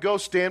have to go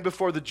stand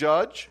before the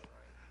judge?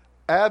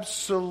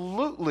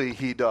 Absolutely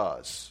He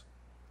does.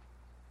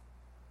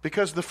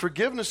 Because the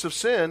forgiveness of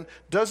sin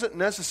doesn't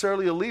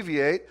necessarily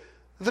alleviate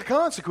the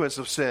consequence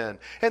of sin.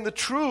 And the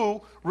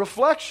true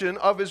reflection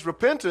of his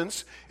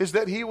repentance is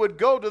that he would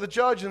go to the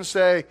judge and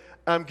say,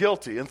 I'm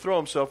guilty, and throw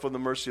himself on the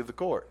mercy of the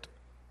court.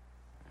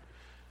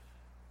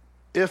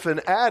 If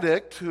an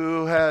addict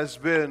who has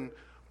been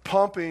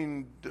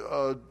pumping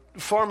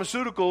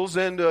pharmaceuticals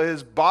into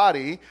his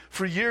body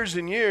for years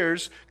and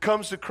years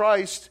comes to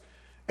Christ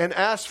and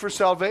asks for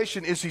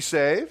salvation, is he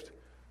saved?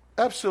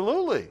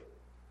 Absolutely.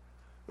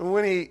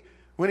 When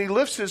he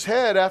lifts his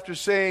head after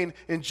saying,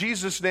 in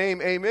Jesus'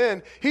 name,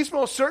 amen, he's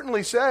most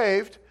certainly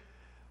saved,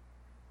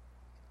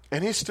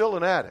 and he's still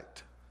an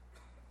addict.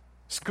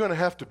 He's going to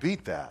have to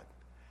beat that.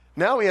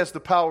 Now he has the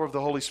power of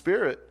the Holy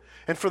Spirit,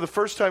 and for the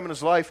first time in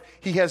his life,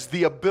 he has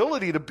the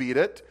ability to beat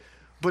it,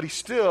 but he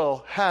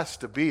still has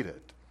to beat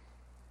it.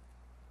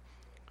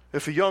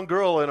 If a young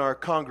girl in our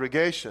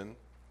congregation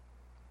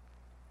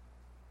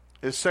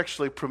is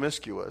sexually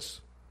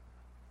promiscuous,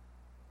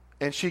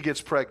 and she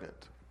gets pregnant,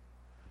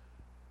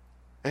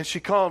 and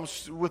she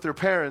comes with her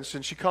parents,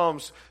 and she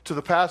comes to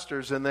the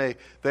pastors, and they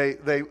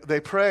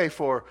pray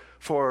for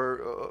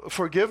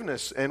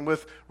forgiveness, and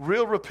with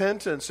real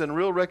repentance and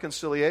real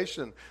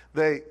reconciliation,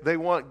 they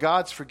want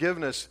God's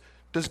forgiveness.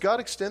 Does God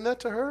extend that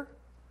to her?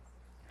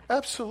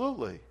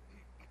 Absolutely.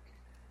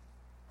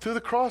 Through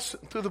the cross,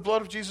 through the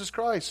blood of Jesus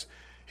Christ,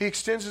 He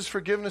extends His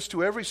forgiveness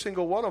to every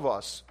single one of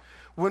us.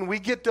 When we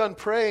get done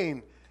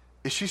praying,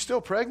 is she still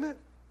pregnant?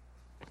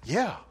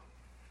 Yeah.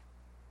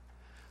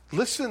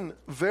 Listen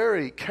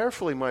very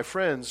carefully, my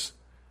friends.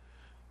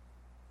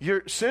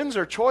 Your sins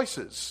are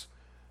choices.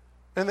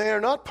 And they are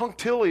not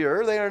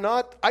punctiliar. They are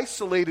not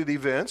isolated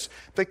events.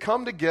 They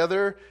come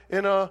together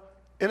in a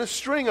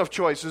string of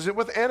choices.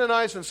 With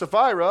Ananias and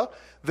Sapphira,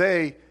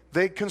 they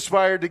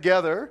conspired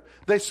together.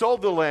 They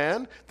sold the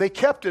land. They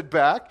kept it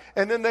back.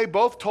 And then they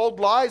both told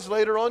lies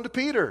later on to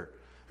Peter.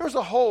 There's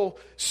a whole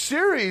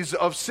series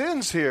of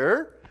sins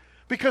here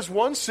because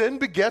one sin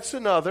begets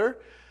another.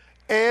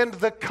 And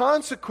the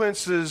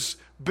consequences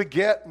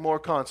beget more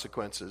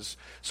consequences.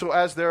 So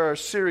as there are a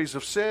series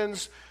of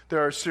sins,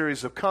 there are a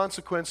series of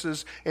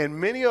consequences. And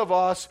many of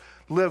us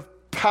live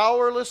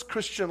powerless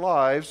Christian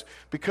lives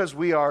because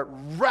we are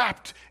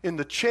wrapped in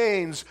the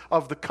chains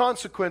of the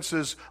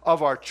consequences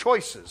of our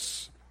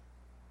choices.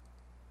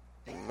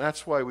 And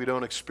that's why we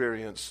don't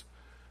experience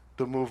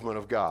the movement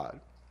of God.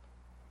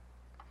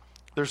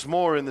 There's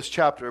more in this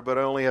chapter, but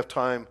I only have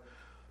time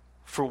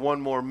for one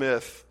more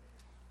myth.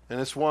 And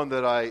it's one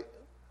that I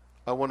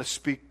want to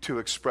speak to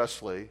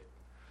expressly.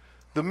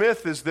 The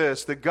myth is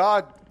this, that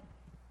God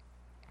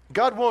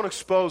won't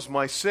expose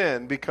my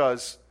sin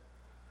because,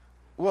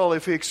 well,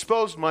 if He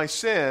exposed my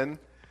sin,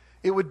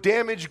 it would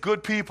damage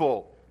good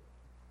people.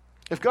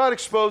 If God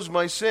exposed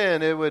my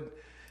sin, it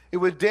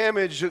would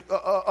damage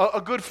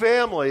a good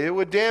family. It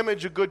would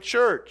damage a good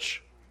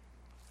church.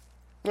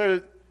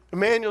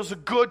 Emmanuel's a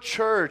good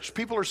church.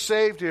 People are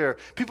saved here.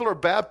 People are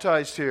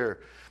baptized here.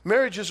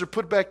 Marriages are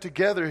put back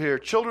together here.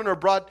 Children are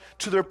brought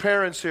to their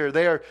parents here.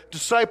 They are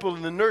discipled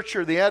in the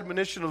nurture, the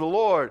admonition of the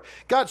Lord.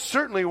 God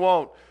certainly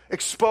won't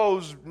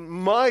expose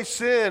my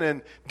sin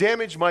and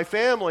damage my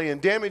family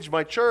and damage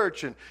my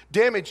church and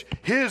damage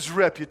his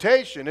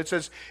reputation. It's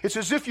as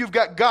if you've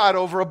got God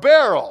over a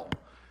barrel.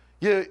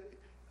 You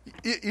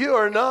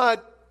are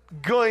not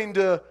going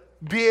to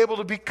be able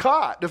to be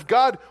caught. If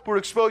God were to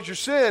expose your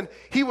sin,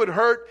 he would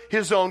hurt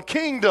his own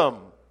kingdom.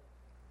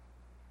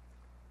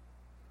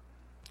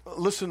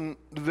 Listen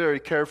very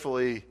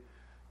carefully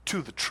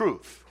to the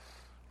truth.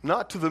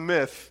 Not to the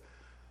myth,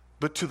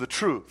 but to the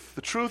truth.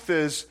 The truth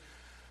is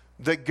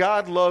that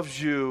God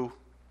loves you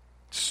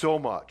so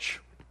much.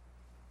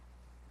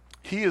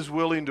 He is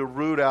willing to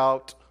root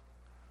out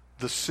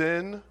the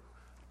sin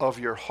of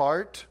your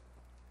heart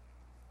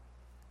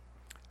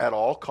at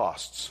all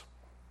costs.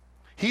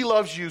 He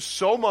loves you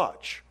so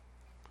much.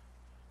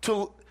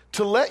 To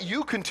let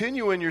you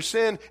continue in your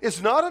sin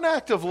is not an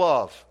act of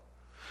love.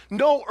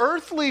 No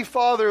earthly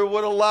father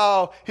would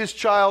allow his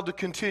child to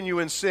continue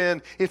in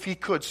sin if he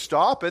could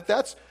stop it.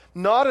 That's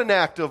not an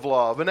act of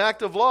love. An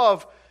act of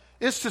love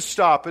is to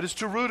stop it, is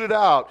to root it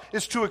out,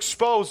 is to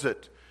expose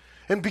it.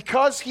 And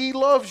because he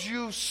loves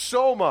you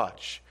so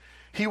much,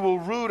 he will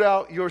root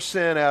out your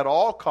sin at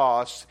all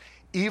costs,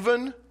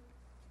 even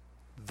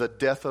the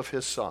death of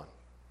his son.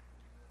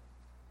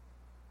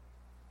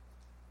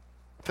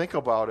 Think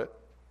about it.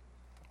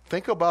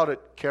 Think about it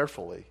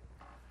carefully.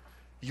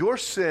 Your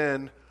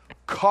sin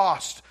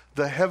cost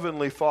the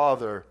Heavenly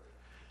Father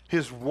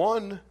his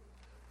one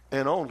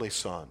and only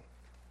Son.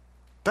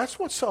 That's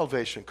what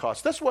salvation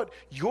costs. That's what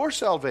your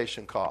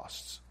salvation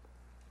costs.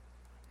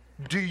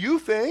 Do you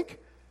think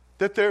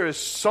that there is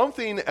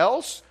something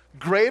else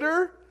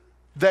greater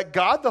that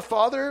God the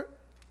Father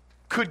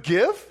could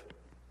give?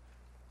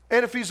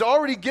 And if he's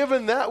already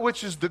given that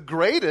which is the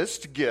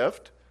greatest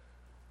gift,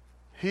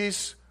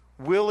 he's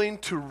willing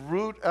to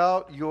root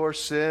out your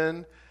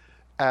sin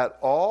at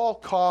all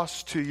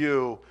costs to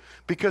you,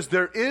 because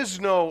there is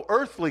no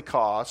earthly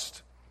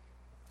cost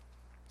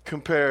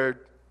compared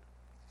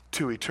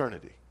to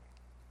eternity.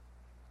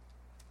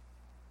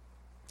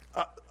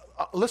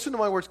 Listen to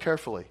my words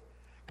carefully.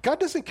 God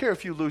doesn't care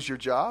if you lose your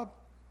job.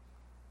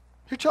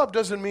 Your job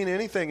doesn't mean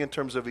anything in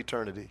terms of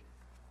eternity.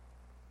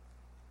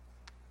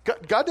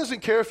 God doesn't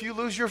care if you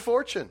lose your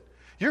fortune.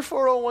 Your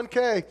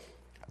 401k,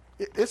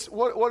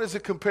 what is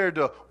it compared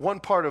to one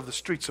part of the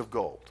streets of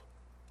gold?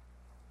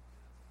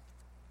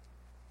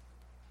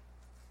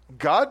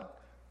 God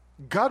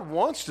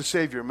wants to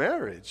save your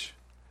marriage.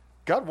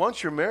 God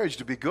wants your marriage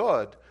to be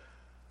good,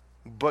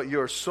 but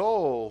your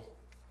soul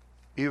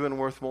even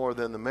worth more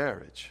than the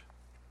marriage.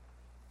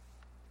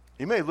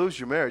 You may lose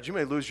your marriage, you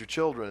may lose your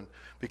children,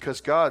 because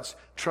God's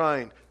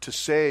trying to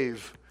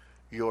save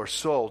your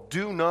soul.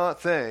 Do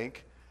not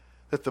think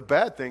that the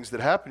bad things that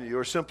happen to you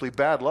are simply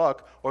bad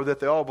luck, or that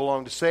they all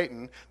belong to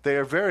Satan. They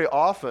are very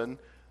often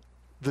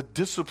the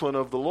discipline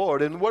of the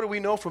Lord. And what do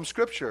we know from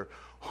Scripture?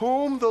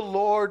 Whom the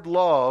Lord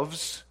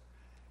loves,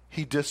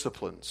 he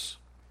disciplines.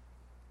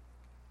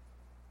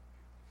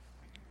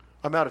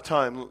 I'm out of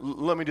time.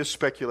 Let me just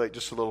speculate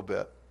just a little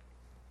bit.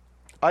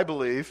 I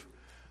believe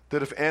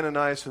that if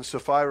Ananias and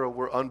Sapphira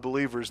were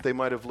unbelievers, they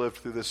might have lived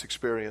through this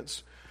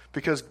experience.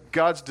 Because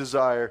God's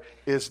desire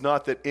is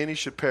not that any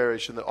should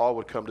perish and that all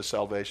would come to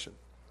salvation.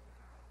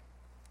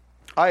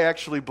 I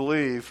actually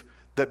believe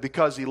that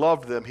because he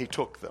loved them, he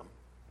took them.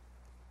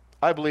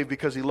 I believe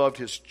because he loved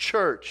his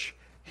church,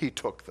 he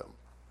took them.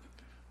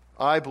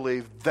 I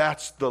believe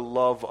that's the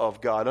love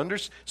of God.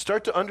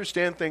 Start to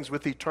understand things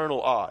with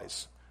eternal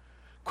eyes.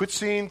 Quit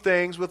seeing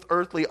things with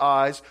earthly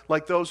eyes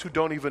like those who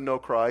don't even know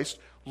Christ.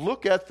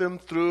 Look at them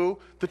through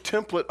the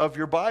template of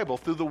your Bible,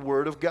 through the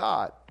Word of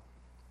God.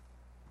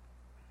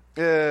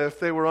 If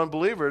they were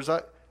unbelievers,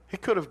 he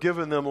could have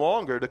given them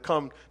longer to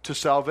come to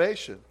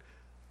salvation.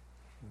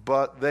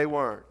 But they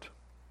weren't.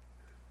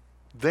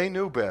 They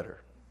knew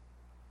better.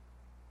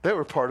 They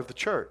were part of the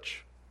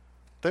church.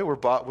 They were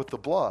bought with the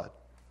blood.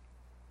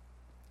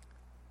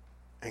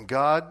 And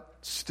God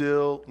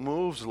still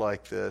moves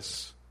like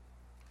this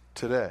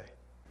today.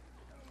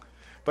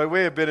 By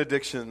way of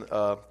benediction,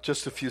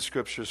 just a few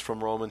scriptures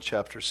from Romans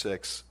chapter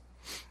 6.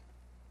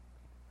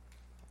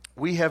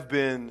 We have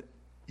been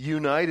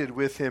united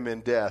with him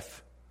in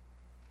death,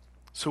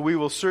 so we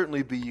will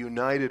certainly be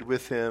united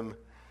with him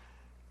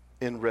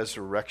in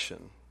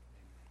resurrection.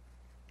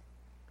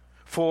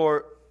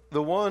 For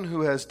the one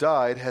who has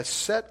died has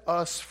set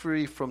us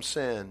free from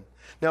sin.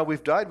 Now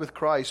we've died with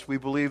Christ. We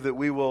believe that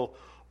we will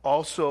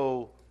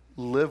also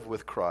live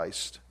with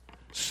Christ.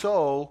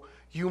 So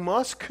you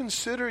must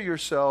consider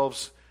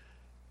yourselves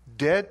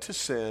dead to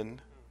sin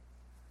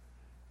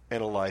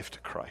and alive to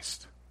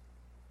Christ.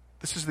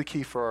 This is the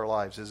key for our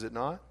lives, is it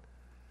not?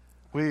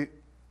 We've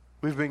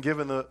been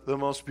given the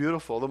most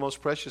beautiful, the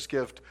most precious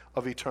gift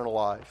of eternal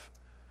life.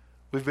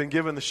 We've been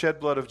given the shed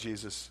blood of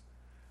Jesus,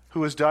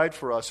 who has died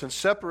for us and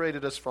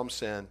separated us from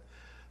sin.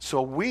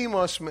 So we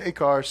must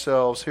make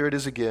ourselves, here it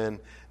is again,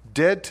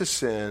 dead to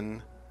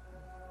sin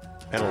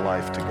and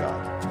alive to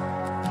God.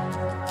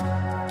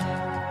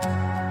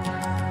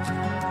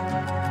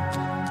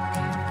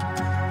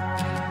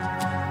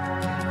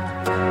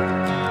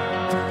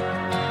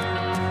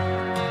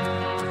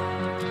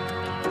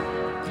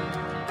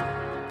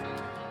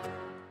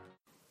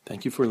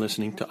 Thank you for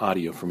listening to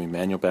audio from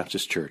Emmanuel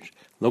Baptist Church,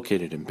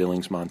 located in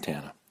Billings,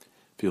 Montana.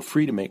 Feel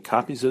free to make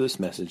copies of this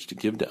message to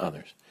give to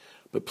others,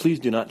 but please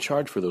do not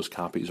charge for those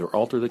copies or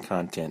alter the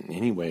content in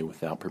any way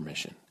without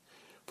permission.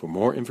 For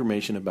more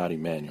information about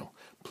Emmanuel,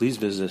 please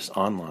visit us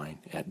online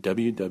at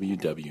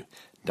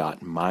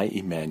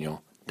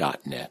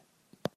www.myemmanuel.net.